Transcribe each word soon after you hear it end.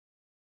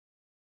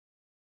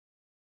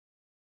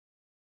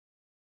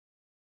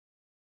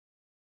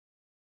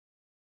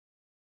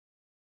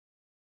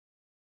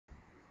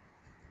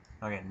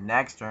Okay,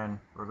 next turn,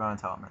 we're going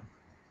to tell him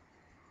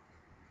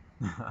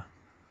in.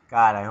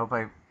 God, I hope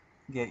I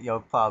get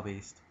Yoke Plow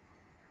Beast.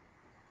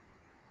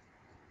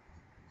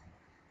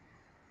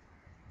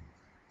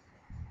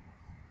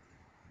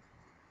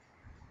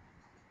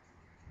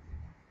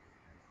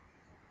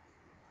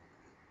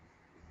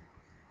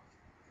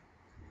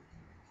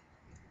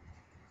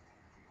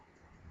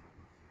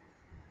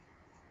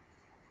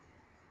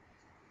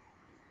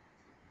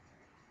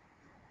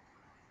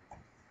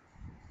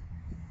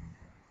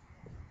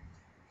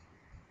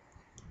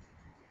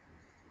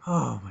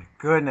 Oh my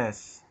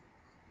goodness.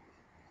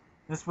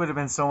 This would have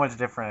been so much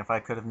different if I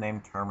could have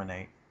named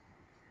Terminate.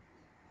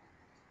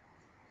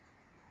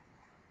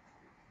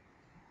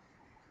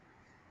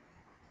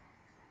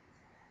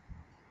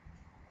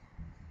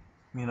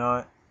 You know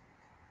what?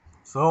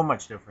 So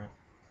much different.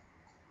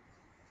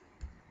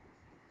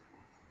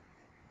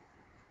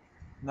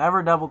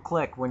 Never double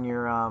click when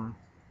you're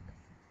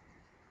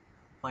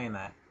playing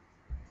that.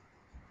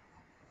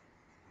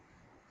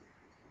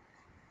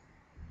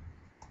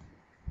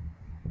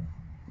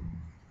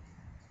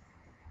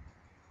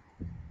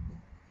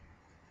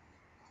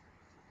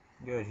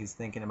 Good, he's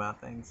thinking about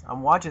things.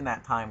 I'm watching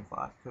that time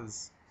clock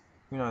because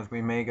who knows,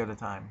 we may go to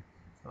time.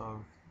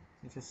 So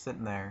he's just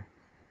sitting there.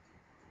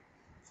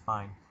 It's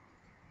fine.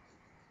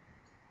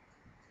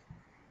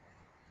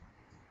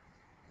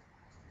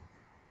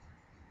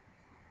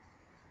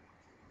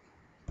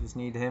 Just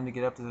need him to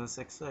get up to the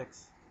 6-6.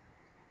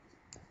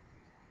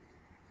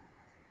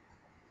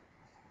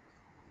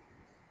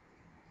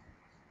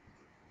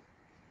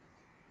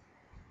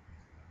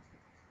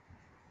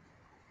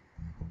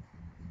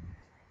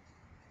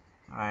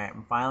 Alright,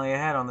 I'm finally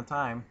ahead on the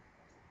time.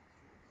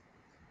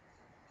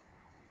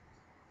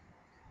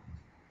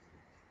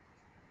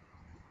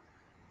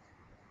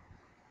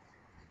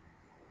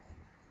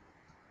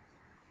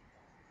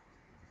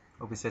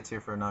 Hope he sits here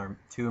for another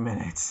 2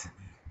 minutes.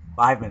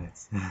 5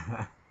 minutes.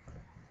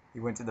 He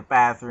went to the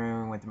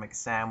bathroom, went to make a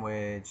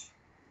sandwich.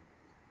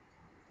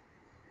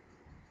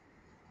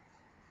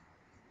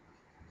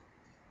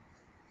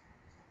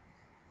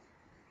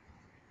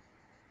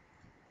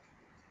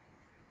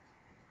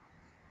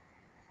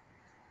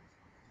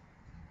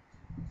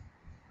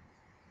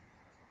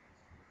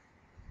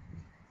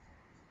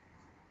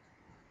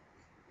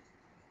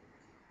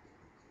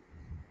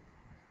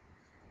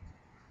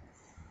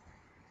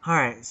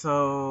 Alright,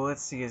 so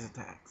let's see his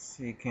attacks.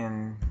 He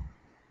can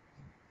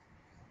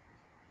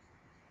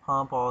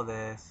pump all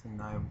this,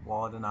 and I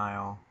wall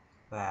denial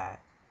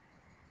that.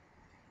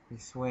 He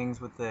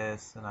swings with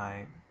this, and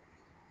I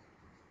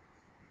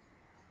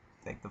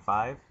take the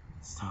 5.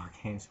 Stock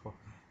Angel.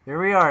 Here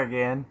we are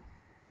again.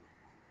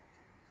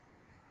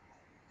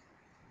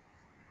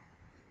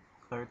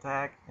 Clear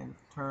attack, and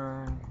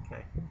turn.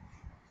 Okay.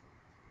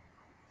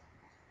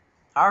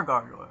 Our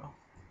Gargoyle.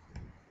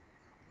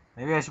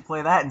 Maybe I should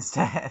play that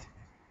instead.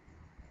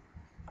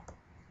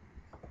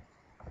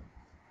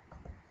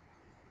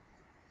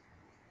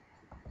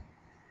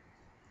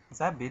 Is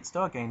that beat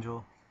Stock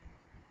Angel?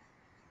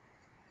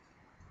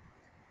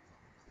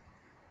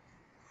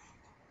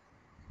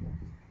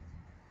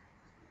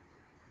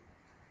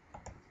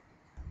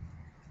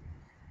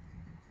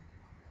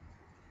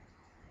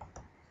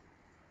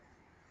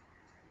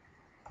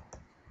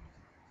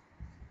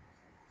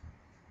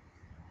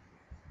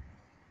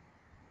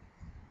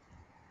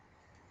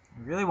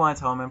 I really want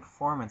to tell him in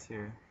performance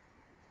here.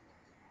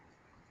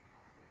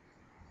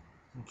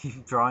 And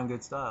keep drawing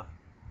good stuff.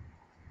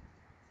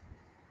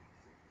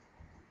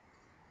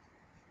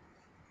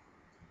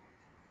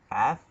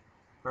 Path?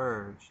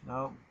 Purge.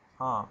 Nope.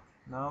 Pump.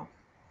 Nope.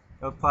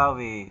 Go Plow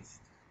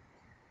Beast.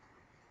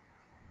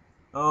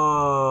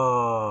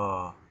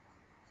 Oh.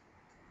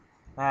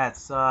 That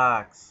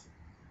sucks.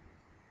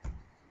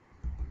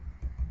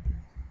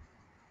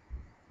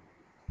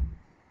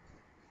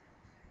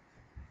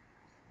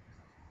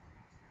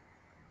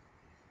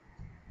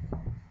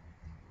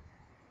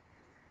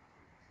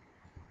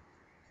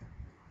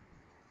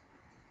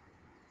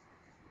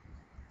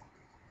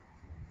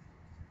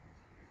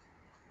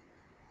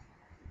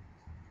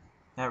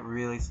 That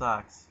really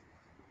sucks.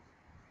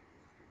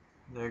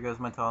 There goes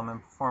my Tallman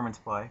performance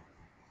play.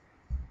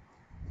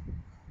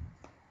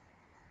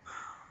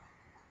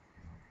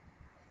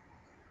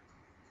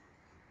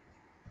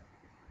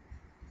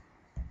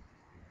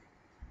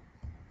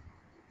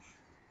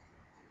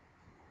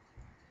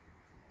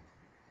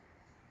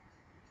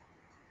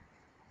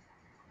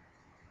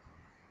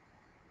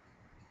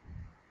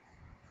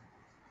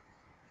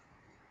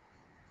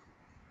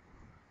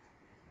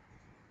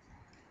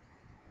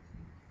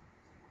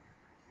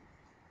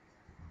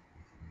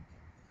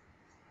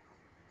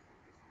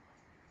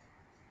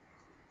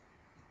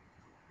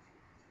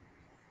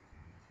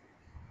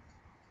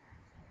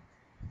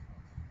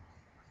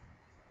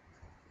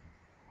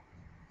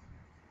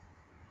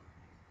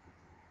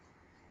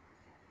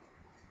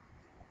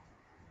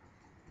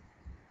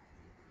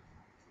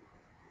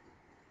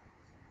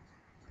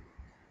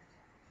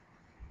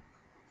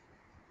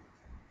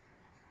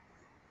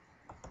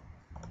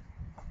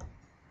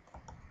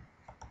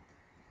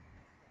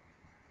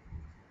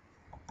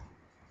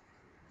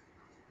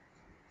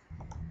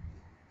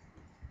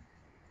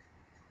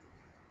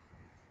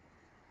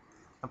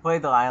 I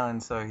played the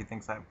island, so he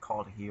thinks I'm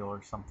called heal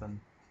or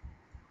something.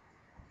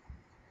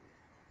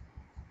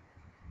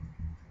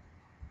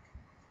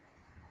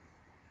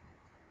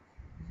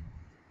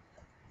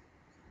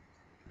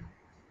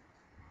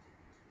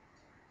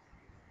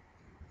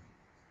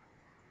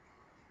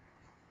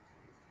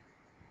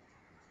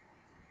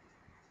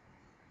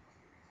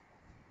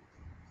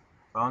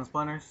 Bone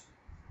splinters?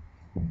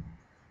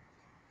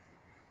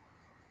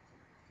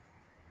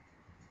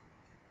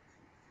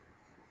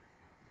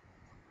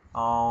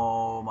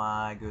 Oh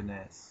my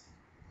goodness.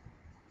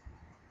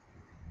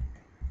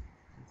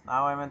 That's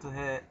not what I meant to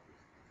hit.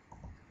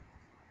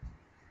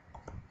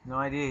 No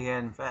idea he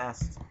had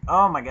infest.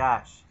 Oh my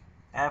gosh.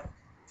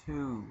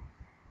 F2.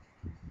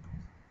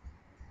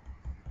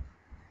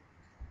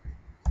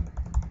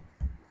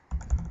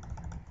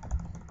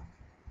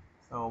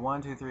 So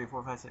 1, 2, 3,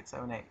 4, 5, 6,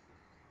 7, 8.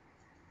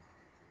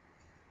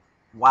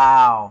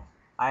 Wow.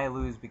 I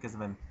lose because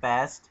of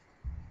infest.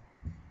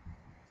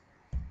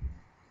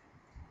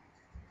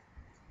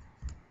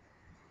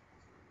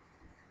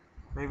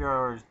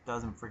 Graveyard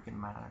doesn't freaking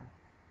matter.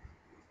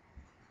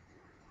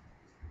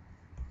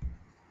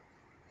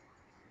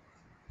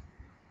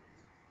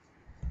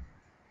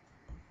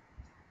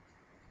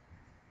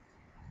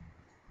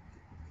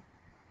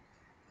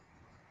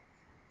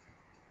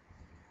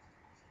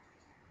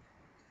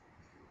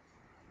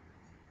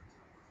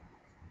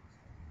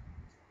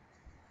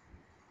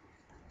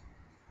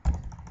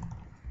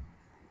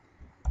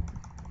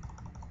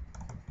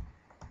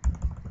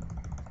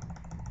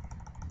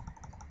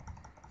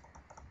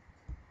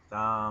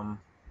 Dumb.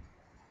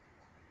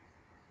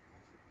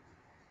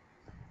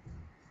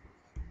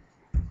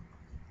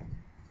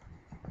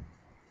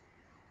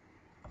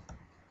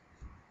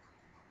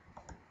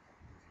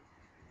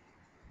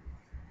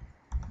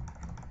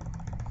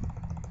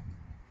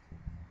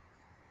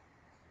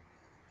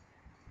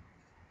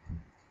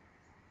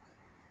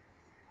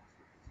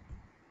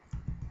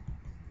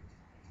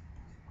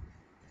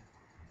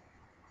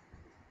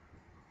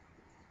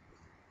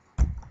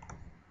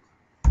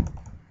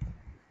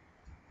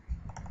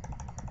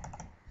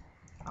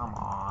 Come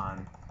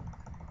on.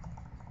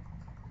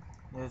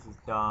 This is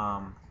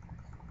dumb.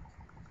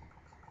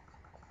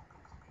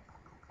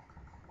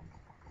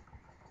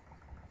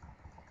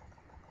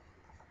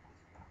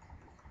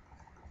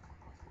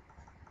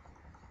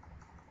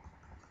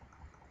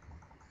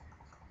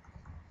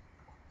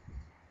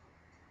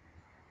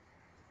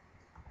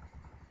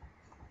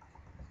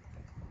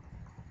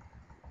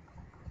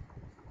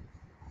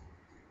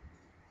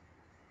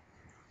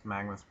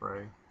 Magma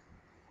spray.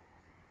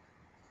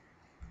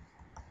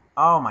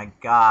 Oh my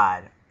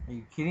god. Are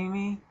you kidding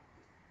me?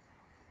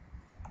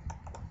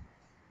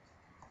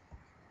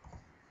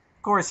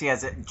 Of course he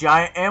has a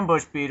giant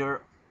ambush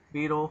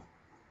beetle.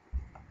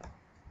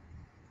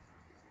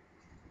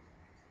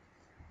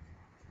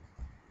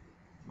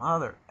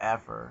 Mother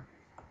effer.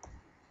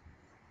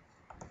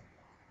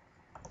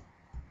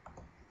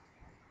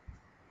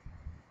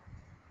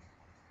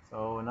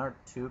 So another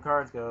 2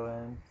 cards go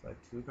in. It's like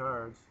 2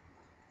 cards.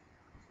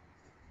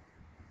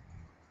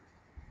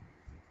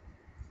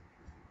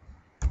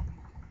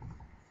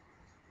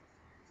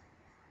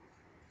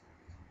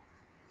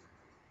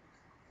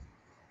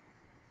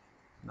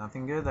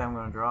 Nothing good that I'm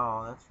going to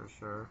draw, that's for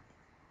sure.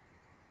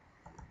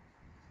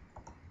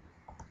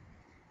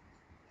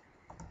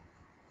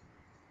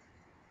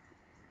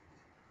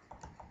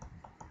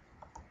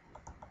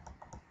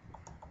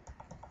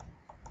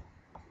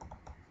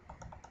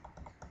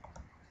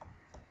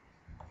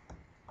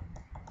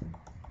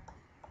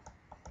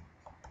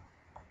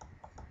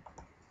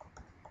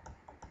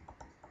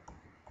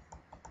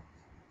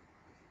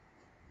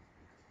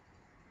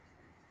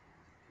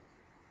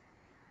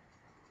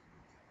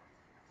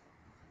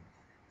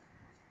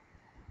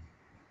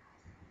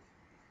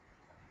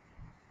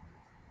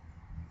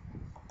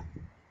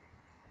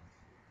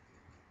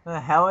 The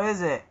hell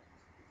is it?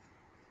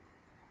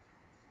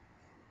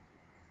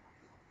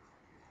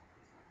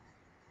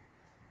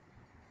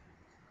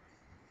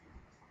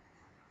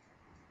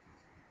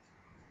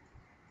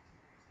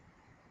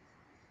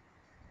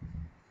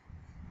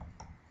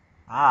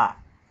 Ah.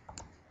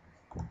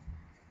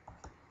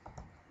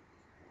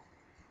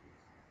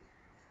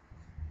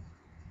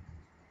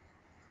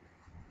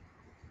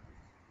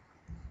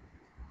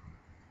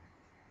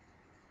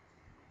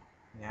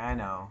 Yeah, I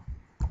know.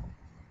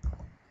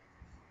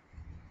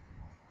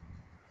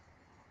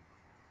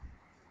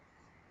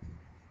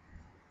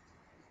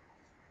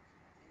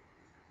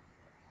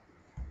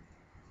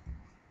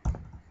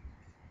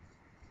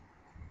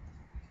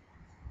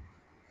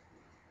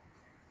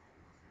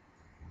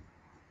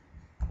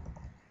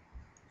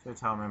 Should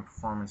tell him in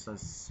performance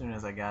as soon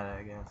as I got it,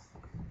 I guess.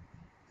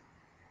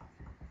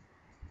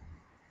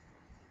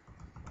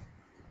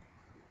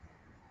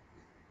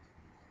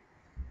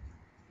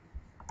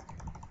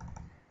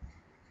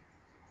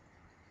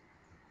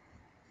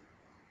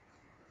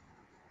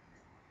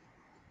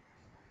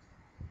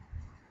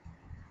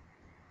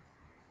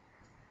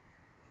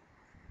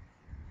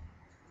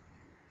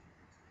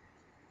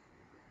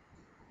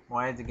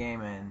 Why did the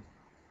game end?